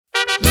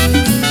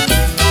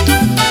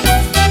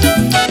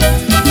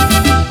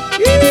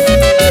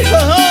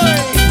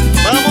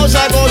Vamos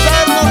a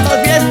gozarnos las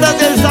fiestas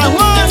del San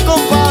Juan,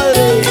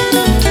 compadre.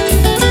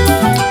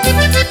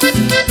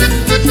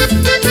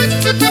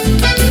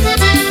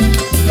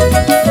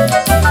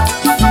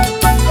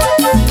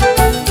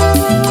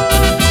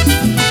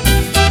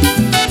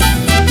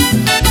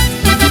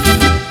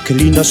 Qué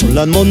lindas son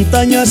las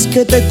montañas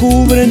que te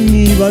cubren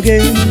mi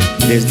Ibagué.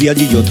 Desde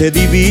allí yo te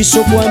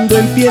diviso cuando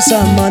empieza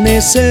a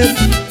amanecer,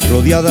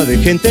 rodeada de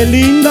gente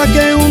linda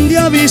que un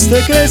día viste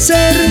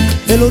crecer.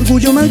 El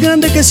orgullo más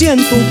grande que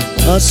siento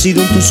ha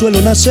sido en tu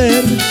suelo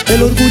nacer.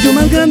 El orgullo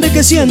más grande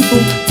que siento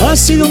ha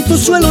sido en tu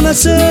suelo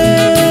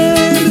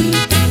nacer.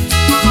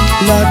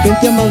 La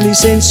gente amable y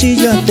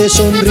sencilla te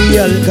sonríe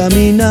al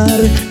caminar.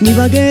 Mi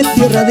Ibagué,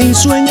 tierra de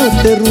ensueño,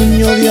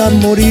 terruño de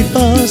amor y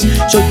paz.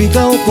 Soy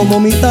picao como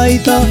mi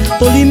taita,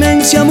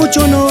 tolimense a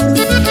mucho honor.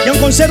 Y aún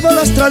conservo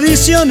las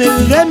tradiciones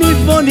de mi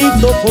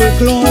bonito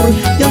folclor.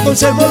 Y aún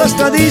conservo las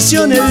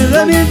tradiciones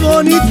de mi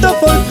bonito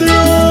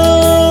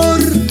folclor.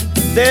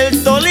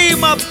 Del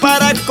Tolima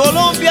para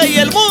Colombia y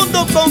el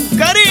mundo con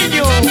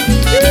cariño.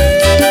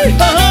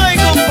 ¡Ay,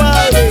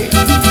 compadre!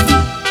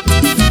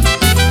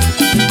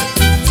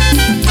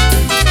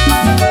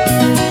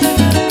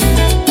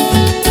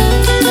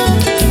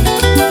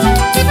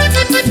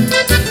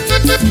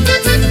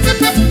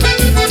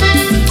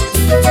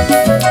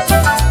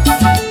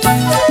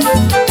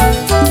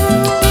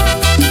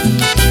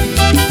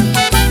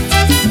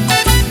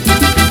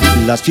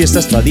 Las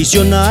fiestas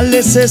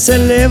tradicionales se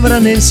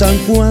celebran en San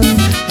Juan,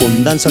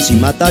 con danzas y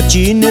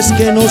matachines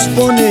que nos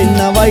ponen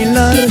a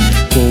bailar.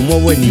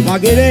 Como buen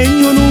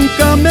ibaguereño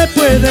nunca me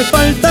puede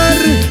faltar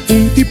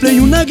un tiple y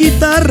una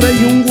guitarra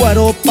y un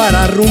guaro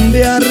para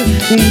rumbear.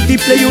 Un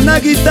tiple y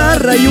una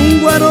guitarra y un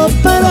guaro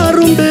para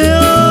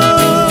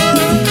rumbear.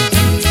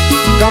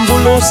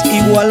 Cámbulos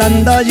y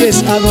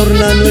gualandayes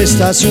adornan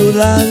nuestra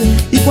ciudad,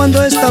 y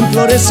cuando están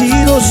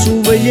florecidos su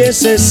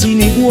belleza es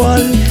sin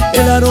igual.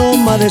 El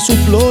aroma de sus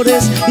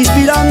flores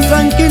inspiran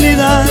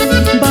tranquilidad.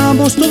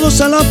 Vamos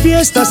todos a la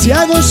fiesta y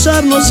a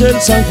gozarnos el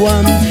San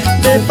Juan.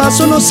 De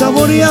paso nos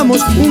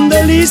saboreamos un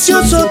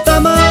delicioso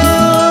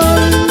tamal.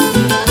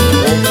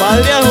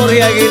 Compadre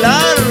Jorge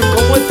Aguilar,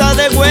 ¿cómo está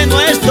de bueno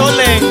esto,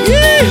 Len?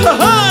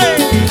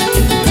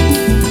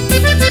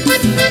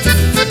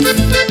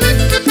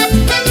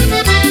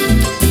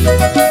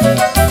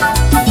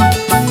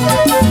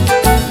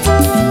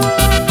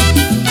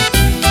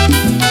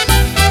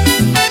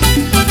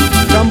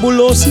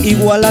 Cámbulos y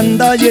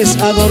gualandayes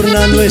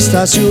adornan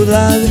nuestra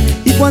ciudad,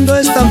 y cuando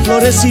están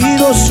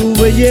florecidos su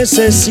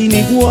belleza es sin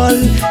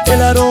igual.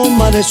 El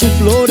aroma de sus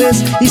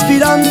flores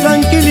inspiran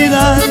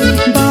tranquilidad.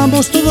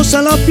 Vamos todos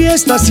a la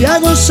fiesta y a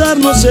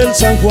gozarnos el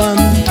San Juan.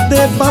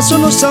 De paso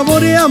nos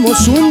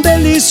saboreamos un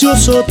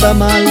delicioso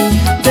tamal.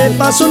 De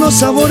paso nos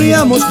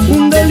saboreamos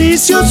un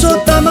delicioso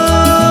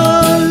tamal.